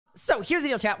So here's the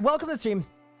deal, chat. Welcome to the stream.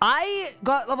 I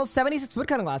got level 76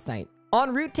 woodcutting last night.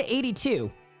 En route to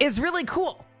 82 is really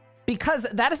cool because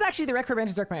that is actually the rec for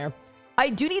Branches Darkmire. I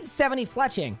do need 70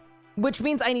 fletching, which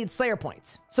means I need Slayer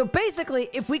points. So basically,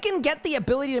 if we can get the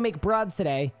ability to make broads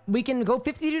today, we can go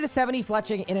 52 to 70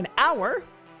 fletching in an hour,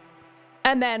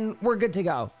 and then we're good to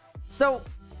go. So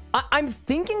I'm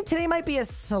thinking today might be a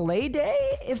Slay day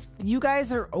if you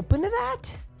guys are open to that.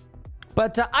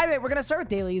 But either way, we're going to start with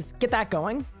dailies, get that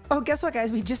going. Oh, guess what,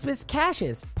 guys? We just missed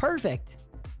caches. Perfect.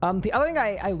 The other thing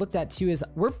I looked at, too, is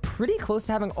we're pretty close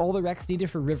to having all the recs needed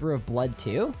for River of Blood,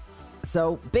 too.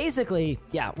 So basically,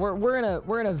 yeah, we're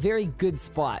in a very good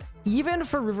spot. Even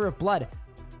for River of Blood,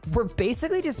 we're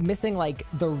basically just missing, like,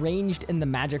 the ranged and the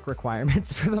magic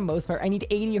requirements for the most part. I need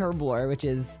 80 Herblore, which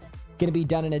is going to be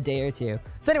done in a day or two.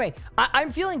 So anyway,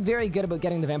 I'm feeling very good about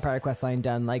getting the Vampire quest line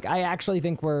done. Like, I actually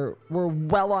think we're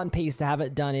well on pace to have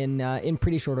it done in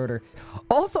pretty short order.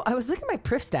 Also, I was looking at my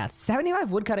Prif stats.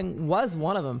 75 woodcutting was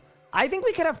one of them. I think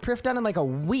we could have Prif done in like a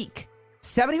week.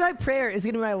 75 prayer is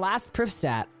going to be my last Prif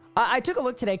stat. I took a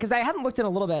look today because I hadn't looked in a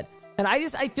little bit, and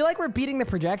I feel like we're beating the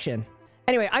projection.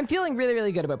 Anyway, I'm feeling really,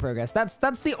 really good about progress.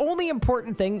 That's the only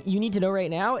important thing you need to know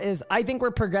right now is I think we're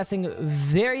progressing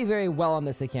very, very well on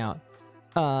this account.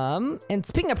 And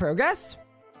speaking of progress,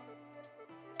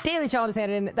 daily challenge is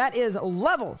handed in. That is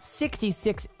level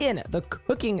 66 in the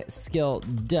cooking skill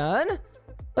done.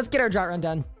 Let's get our jot run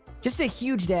done. Just a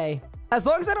huge day. As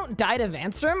long as I don't die to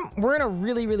Vanstrom, we're in a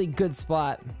really, really good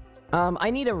spot. I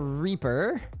need a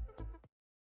Reaper.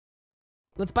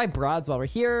 Let's buy broads while we're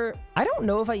here. I don't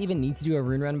know if I even need to do a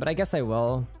rune run, but I guess I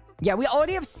will. Yeah, we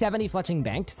already have 70 fletching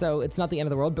banked, so it's not the end of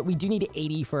the world, but we do need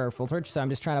 80 for our full torch, so I'm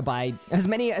just trying to buy as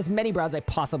many broads as I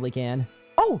possibly can.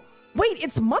 Oh, wait,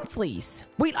 it's monthlies.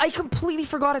 Wait, I completely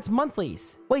forgot it's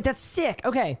monthlies. Wait, that's sick.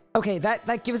 Okay,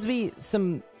 that gives me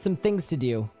some things to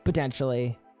do,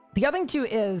 potentially. The other thing, too,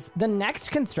 is the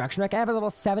next construction rec I have a level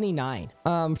 79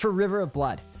 for River of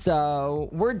Blood. So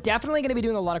we're definitely going to be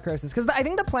doing a lot of crosses because I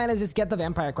think the plan is just get the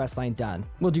Vampire quest line done.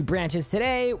 We'll do Branches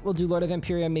today. We'll do Lord of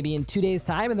Imperium maybe in 2 days'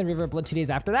 time, and then River of Blood 2 days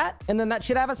after that. And then that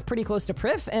should have us pretty close to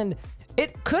Prif, and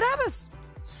it could have us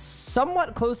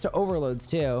somewhat close to Overloads,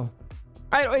 too. All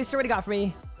right, Oyster, what do you got for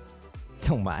me?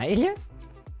 Oh, my.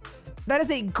 That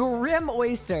is a grim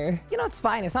Oyster. You know, it's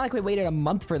fine. It's not like we waited a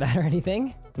month for that or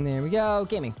anything. And there we go.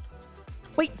 Gaming.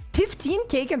 Wait,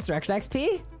 15k construction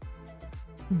XP?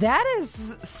 That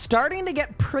is starting to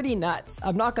get pretty nuts.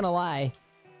 I'm not going to lie.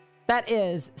 That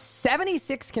is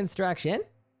 76 construction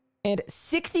and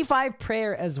 65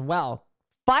 prayer as well.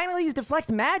 Finally use deflect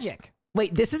magic.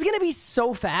 Wait, this is going to be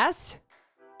so fast.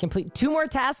 Complete 2 more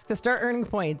tasks to start earning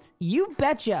points. You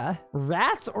betcha.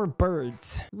 Rats or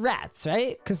birds? Rats,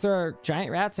 right? Because there are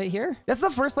giant rats right here. That's the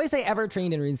first place I ever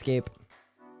trained in RuneScape.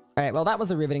 All right, well, that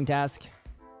was a riveting task.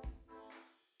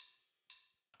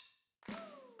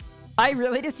 I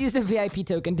really just used a VIP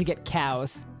token to get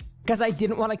cows because I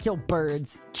didn't want to kill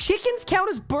birds. Chickens count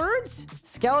as birds?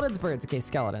 Skeletons, birds. Okay,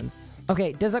 skeletons.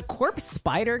 Okay, does a corpse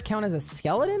spider count as a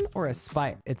skeleton or a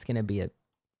spider? It's going to be a...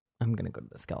 I'm going to go to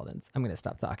the skeletons. I'm going to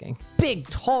stop talking. Big,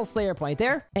 tall Slayer point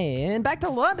there. And back to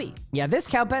lobby. Yeah, this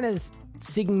cow pen is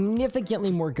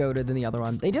significantly more goated than the other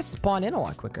one. They just spawn in a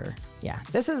lot quicker. Yeah,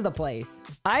 this is the place.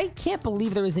 I can't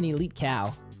believe there was an elite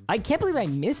cow. I can't believe I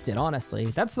missed it, honestly.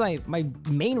 That's my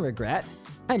main regret.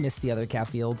 I missed the other cow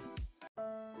field.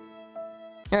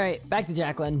 All right, back to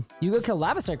Jacqueline. You go kill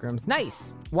lava strike rooms.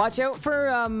 Nice. Watch out for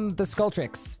the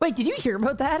Skulltrix. Wait, did you hear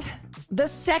about that? The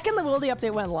second the Wildy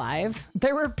update went live,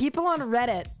 there were people on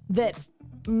Reddit that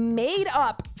made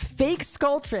up fake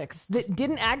Skulltrix that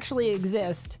didn't actually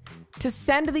exist to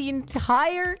send the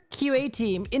entire QA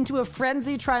team into a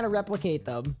frenzy trying to replicate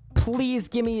them. Please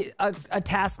give me a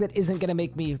task that isn't going to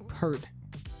make me hurt.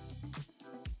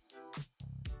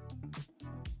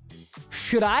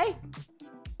 Should I?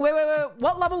 Wait.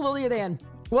 What level Wildy are they in?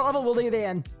 What level Wildy are they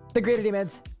in? The greater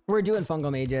demons. We're doing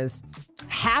fungal mages.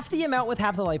 Half the amount with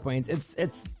half the life points.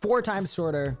 It's 4 times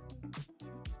shorter.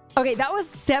 Okay, that was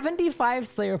 75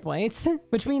 Slayer points,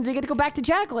 which means we get to go back to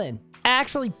Jacqueline.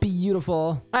 Actually beautiful.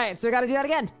 All right, so we got to do that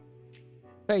again.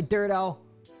 All right, Dirto.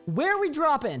 Where are we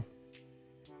dropping?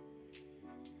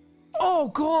 Oh,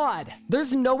 God.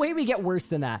 There's no way we get worse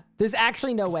than that. There's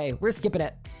actually no way. We're skipping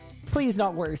it. Please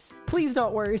not worse. Please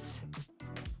not worse.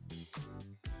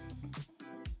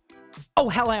 Oh,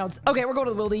 Hellhounds. Okay, we're going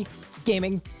to the Wildy.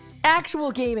 Gaming.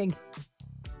 Actual gaming.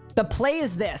 The play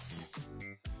is this.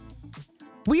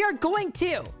 We are going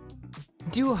to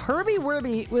do Herbie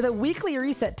Werby with a weekly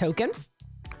reset token.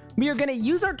 We are going to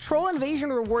use our Troll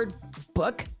Invasion reward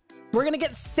book. We're going to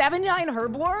get 79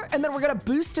 Herblore, and then we're going to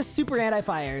boost to super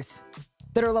anti-fires.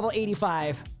 that are level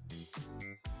 85.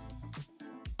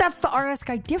 That's the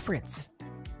RSGuy difference.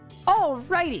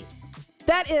 Alrighty.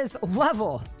 That is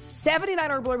level 79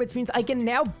 Orbital, which means I can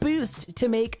now boost to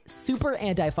make super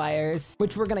anti-fires,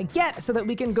 which we're gonna get so that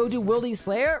we can go do Wildy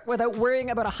Slayer without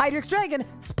worrying about a Hydrix Dragon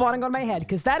spawning on my head,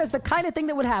 because that is the kind of thing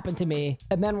that would happen to me.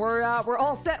 And then we're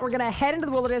all set. We're gonna head into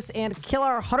the wilderness and kill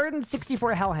our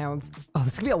 164 Hellhounds. Oh,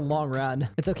 this is gonna be a long run.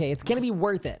 It's okay. It's gonna be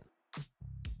worth it.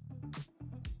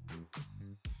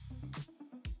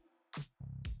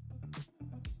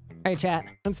 All right, chat.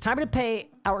 It's time to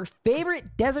pay our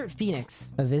favorite Desert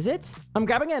Phoenix a visit. I'm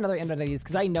grabbing another invite of these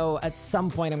because I know at some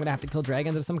point I'm going to have to kill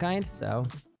dragons of some kind. So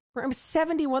I'm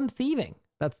 71 thieving.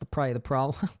 That's probably the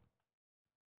problem.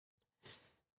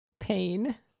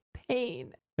 Pain.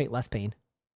 Pain. Wait, less pain.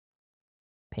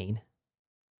 Pain.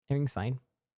 Everything's fine.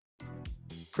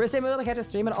 First time I'm able to catch a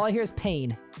stream and all I hear is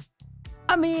pain.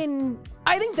 I mean,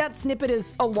 I think that snippet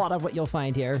is a lot of what you'll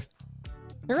find here.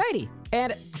 Alrighty.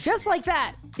 And just like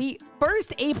that, the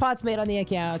first APOT's made on the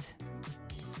account.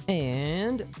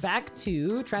 And back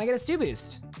to trying to get a stew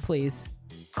boost, please.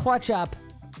 Clutch up.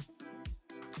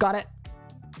 Got it.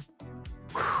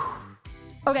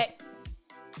 Okay.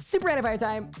 Super anti-fire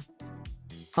time.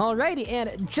 Alrighty.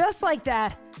 And just like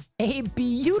that, a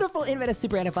beautiful invite of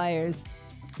super anti-fires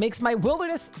makes my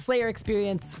Wilderness Slayer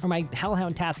experience, or my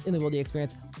Hellhound task in the Wildy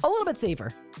experience, a little bit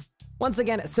safer. Once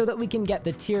again, so that we can get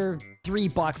the tier 3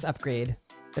 box upgrade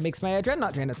that makes my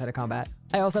Dreadnought drain outside of combat.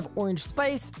 I also have Orange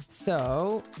Spice,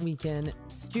 so we can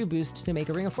stew boost to make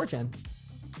a Ring of Fortune.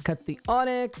 Cut the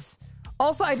Onyx.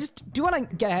 Also, I just do want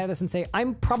to get ahead of this and say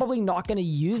I'm probably not going to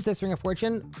use this Ring of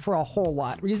Fortune for a whole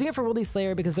lot. We're using it for Wildy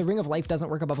Slayer because the Ring of Life doesn't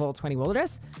work above level 20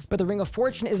 Wilderness, but the Ring of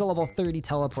Fortune is a level 30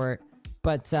 teleport.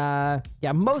 But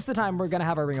yeah, most of the time we're going to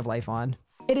have our Ring of Life on.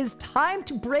 It is time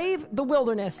to brave the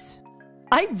wilderness.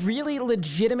 I really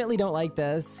legitimately don't like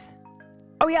this.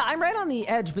 Oh yeah, I'm right on the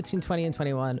edge between 20 and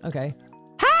 21. Okay.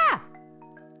 Ha!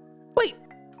 Wait!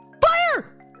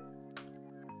 Fire!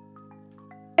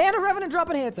 And a Revenant Drop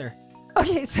Enhancer.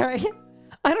 Okay, sorry.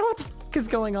 I don't know what the fuck is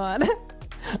going on.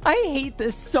 I hate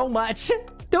this so much.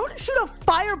 Don't shoot a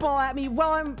fireball at me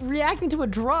while I'm reacting to a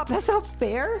drop. That's not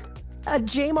fair. A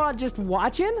Jmod just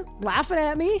watching, laughing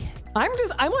at me. I'm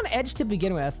on edge to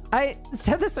begin with. I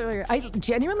said this earlier. I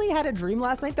genuinely had a dream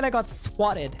last night that I got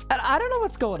swatted. And I don't know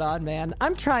what's going on, man.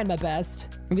 I'm trying my best.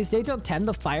 If you stay till 10,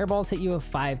 the fireballs hit you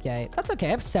with 5k. That's okay.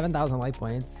 I have 7,000 life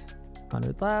points.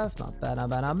 100 left. Not bad, not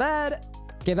bad, not bad.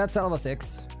 Okay, that's at level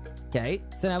 6. Okay,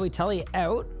 so now we tally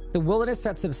out. The wilderness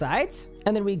threat subsides.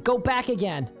 And then we go back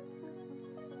again.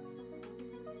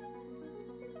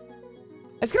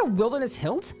 Let's get a wilderness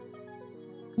hilt.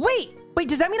 Wait,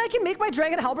 does that mean I can make my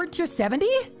Dragon Halberd tier 70?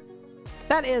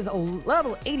 That is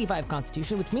level 85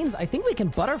 Constitution, which means I think we can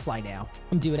Butterfly now.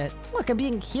 I'm doing it. Look, I'm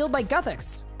being healed by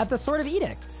Guthix at the Sword of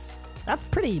Edicts. That's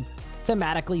pretty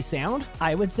thematically sound,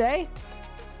 I would say.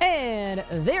 And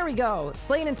there we go.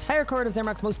 Slay an entire cohort of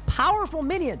Zamorak's most powerful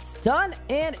minions. Done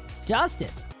and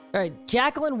dusted. All right,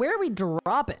 Jacqueline, where are we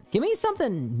dropping? Give me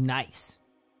something nice.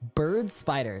 Bird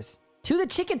spiders. To the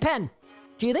chicken pen.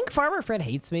 Do you think Farmer Fred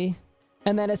hates me?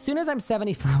 And then as soon as I'm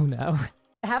 70, oh no.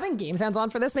 Having game sounds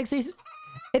on for this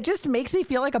it just makes me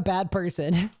feel like a bad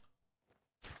person.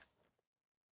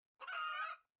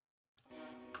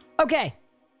 Okay.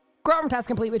 Grow armor task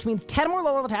complete, which means 10 more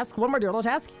low-level tasks, 1 more durable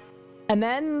task, and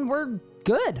then we're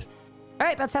good. All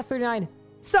right, that's task 39.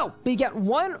 So we get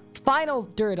 1 final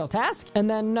durable task, and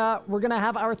then we're gonna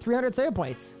have our 300 Slayer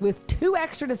points with 2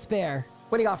 extra to spare.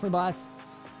 What do you got for me, boss?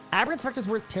 Aberrant Specters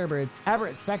worth Terrorbirds.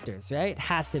 Aberrant Specters, right?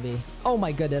 Has to be. Oh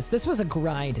my goodness, this was a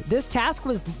grind. This task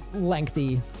was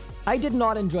lengthy. I did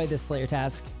not enjoy this Slayer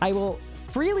task. I will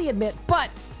freely admit, but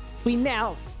we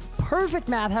now, perfect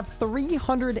math, have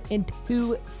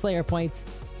 302 Slayer points,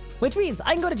 which means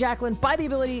I can go to Jacqueline, buy the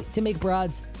ability to make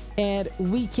broads, and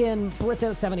we can blitz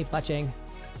out 70 fletching.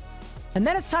 And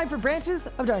then it's time for Branches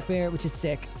of Darkbear, which is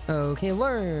sick. Okay,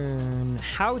 learn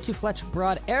how to fletch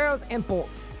broad arrows and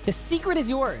bolts. The secret is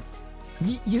yours.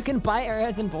 You can buy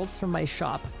arrows and bolts from my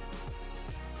shop.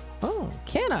 Oh,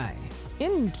 can I?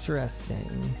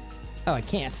 Interesting. Oh, I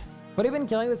can't. What have you been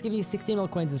killing? Let's give you 16 mil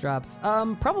coins as drops.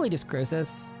 Probably just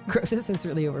Croesus. Croesus is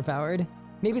really overpowered.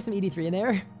 Maybe some ED3 in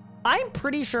there. I'm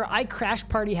pretty sure I crashed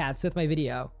party hats with my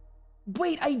video.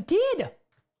 Wait, I did.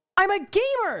 I'm a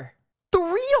gamer.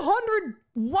 300.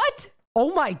 What?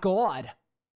 Oh my God.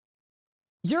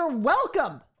 You're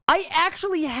welcome. I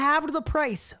actually halved the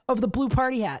price of the blue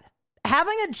party hat.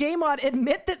 Having a Jmod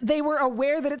admit that they were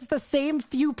aware that it's the same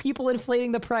few people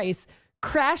inflating the price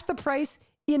crashed the price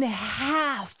in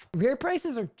half. Rare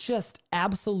prices are just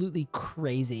absolutely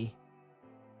crazy.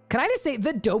 Can I just say,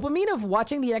 the dopamine of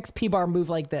watching the XP bar move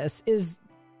like this is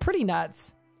pretty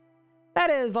nuts. That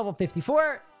is level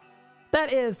 54.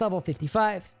 That is level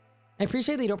 55. I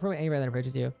appreciate that you don't promote anybody that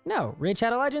approaches you. No, Raid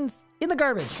Shadow Legends in the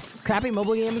garbage. Crappy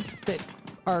mobile games that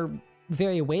are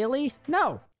very whaley.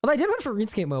 No. Well, I did one for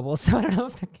Runescape Mobile, so I don't know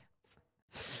if that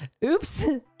counts. Oops.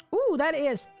 Ooh, that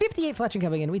is 58 fletching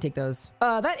coming in. We take those.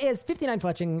 That is 59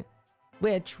 fletching,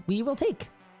 which we will take.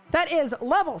 That is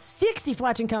level 60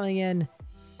 fletching coming in.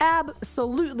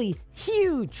 Absolutely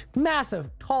huge,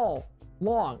 massive, tall,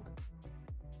 long,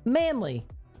 manly.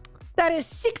 That is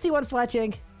 61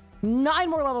 fletching. 9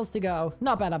 more levels to go.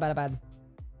 Not bad, not bad, not bad.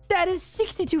 That is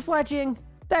 62 fletching.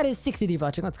 That is 63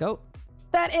 fletching. Let's go.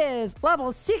 That is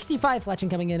level 65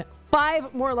 fletching coming in.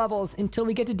 5 more levels until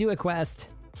we get to do a quest.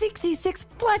 66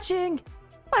 fletching.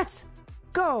 Let's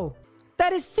go.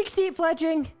 That is 68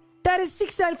 fletching. That is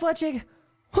 69 fletching.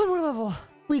 1 more level.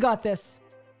 We got this.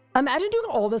 Imagine doing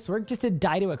all this work just to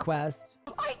die to a quest.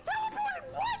 I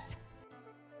teleported. What?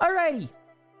 Alrighty.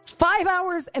 5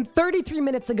 hours and 33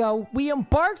 minutes ago, we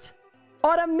embarked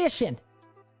on a mission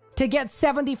to get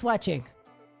 70 fletching.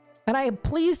 And I am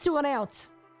pleased to announce,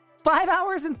 5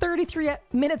 hours and 33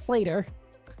 minutes later,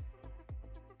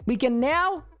 we can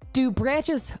now do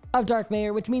Branches of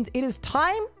Darkmare, which means it is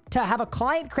time to have a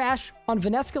client crash on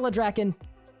Vanesca Ladraken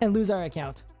and lose our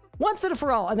account. Once and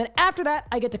for all. And then after that,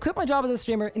 I get to quit my job as a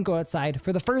streamer and go outside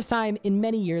for the first time in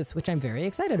many years, which I'm very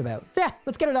excited about. So yeah,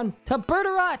 let's get it done. To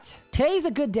Bertarot. Today's a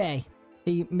good day.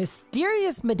 A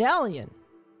mysterious medallion.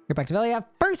 You're back to Velia.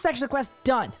 First section of the quest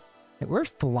done. Hey, we're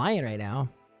flying right now.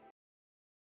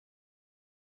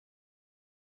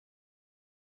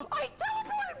 I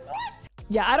teleported. What?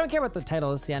 Yeah, I don't care what the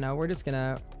title is. Yeah, no, we're just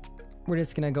gonna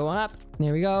go on up.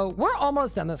 There we go. We're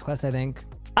almost done this quest, I think.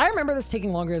 I remember this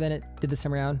taking longer than it did this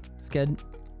time around. It's good.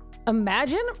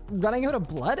 Imagine running out of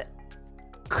blood.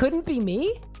 Couldn't be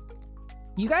me.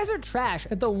 You guys are trash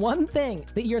at the one thing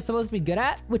that you're supposed to be good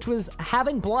at, which was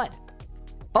having blood.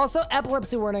 Also,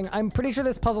 epilepsy warning. I'm pretty sure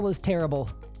this puzzle is terrible.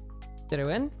 Did I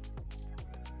win?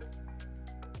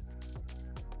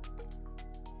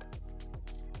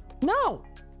 No.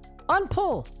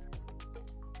 Unpull.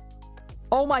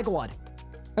 Oh my god.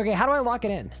 Okay, how do I lock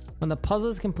it in? When the puzzle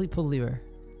is complete, pull the lever.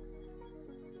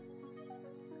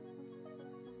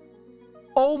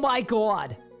 Oh my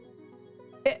god.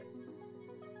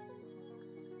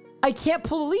 I can't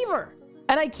pull the lever.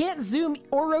 And I can't zoom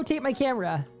or rotate my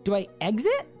camera. Do I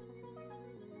exit?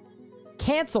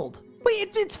 Canceled.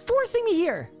 Wait, it's forcing me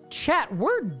here. Chat,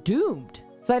 we're doomed.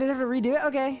 So I just have to redo it?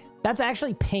 Okay. That's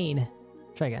actually pain.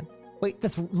 Try again. Wait,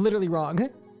 that's literally wrong.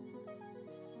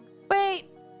 Wait.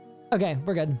 Okay,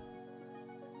 we're good.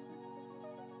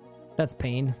 That's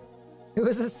pain. It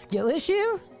was a skill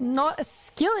issue? Not a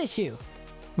skill issue.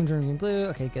 I'm drinking blue.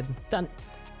 Okay, good. Done.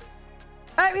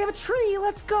 All right, we have a tree.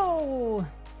 Let's go.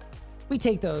 We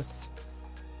take those.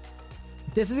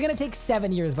 This is going to take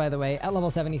 7 years, by the way, at level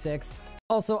 76.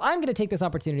 Also, I'm going to take this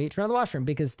opportunity to run to the washroom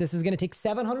because this is going to take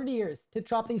 700 years to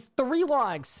chop these 3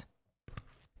 logs.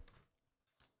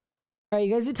 All right,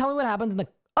 you guys need to tell me what happens in the...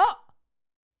 Oh!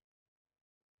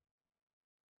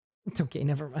 It's okay,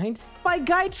 never mind. My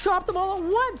guy chopped them all at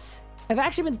once. I've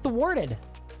actually been thwarted.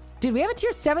 Dude, we have a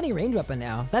tier 70 range weapon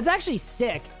now. That's actually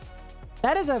sick.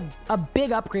 That is a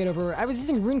big upgrade over... I was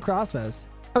using rune crossbows.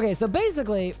 Okay, so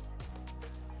basically,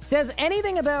 says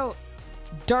anything about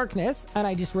darkness, and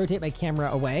I just rotate my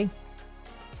camera away.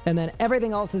 And then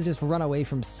everything else is just run away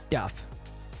from stuff.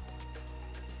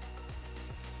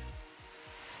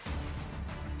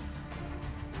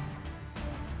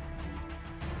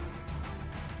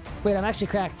 Wait, I'm actually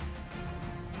cracked.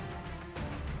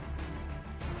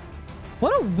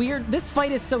 What a weird... This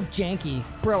fight is so janky.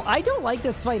 Bro, I don't like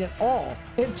this fight at all.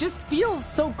 It just feels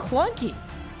so clunky.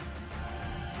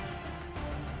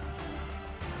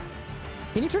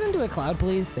 Can you turn into a cloud,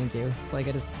 please? Thank you. So I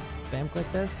can just spam click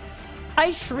this. I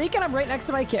shriek and I'm right next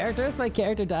to my character, so my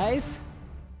character dies.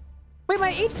 Wait,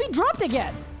 my HP dropped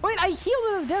again. Wait, I healed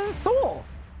with his dead soul.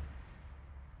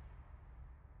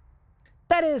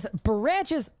 That is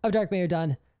Branches of Darkmare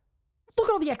done. Look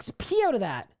at all the XP out of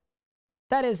that.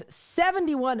 That is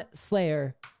 71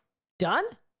 Slayer done.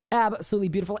 Absolutely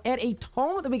beautiful. And a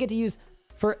tome that we get to use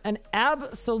for an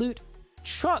absolute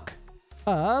chunk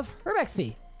of herb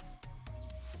XP.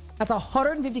 That's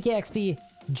 150k XP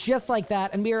just like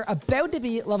that. And we are about to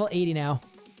be level 80 now.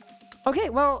 Okay,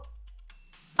 well,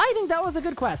 I think that was a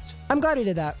good quest. I'm glad we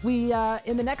did that. We,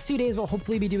 in the next few days, we'll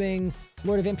hopefully be doing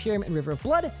Lord of Imperium and River of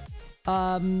Blood.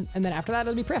 And then after that,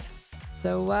 it'll be Prif.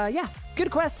 So, yeah,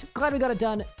 good quest. Glad we got it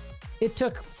done. It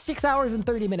took 6 hours and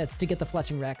 30 minutes to get the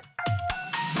fletching wreck.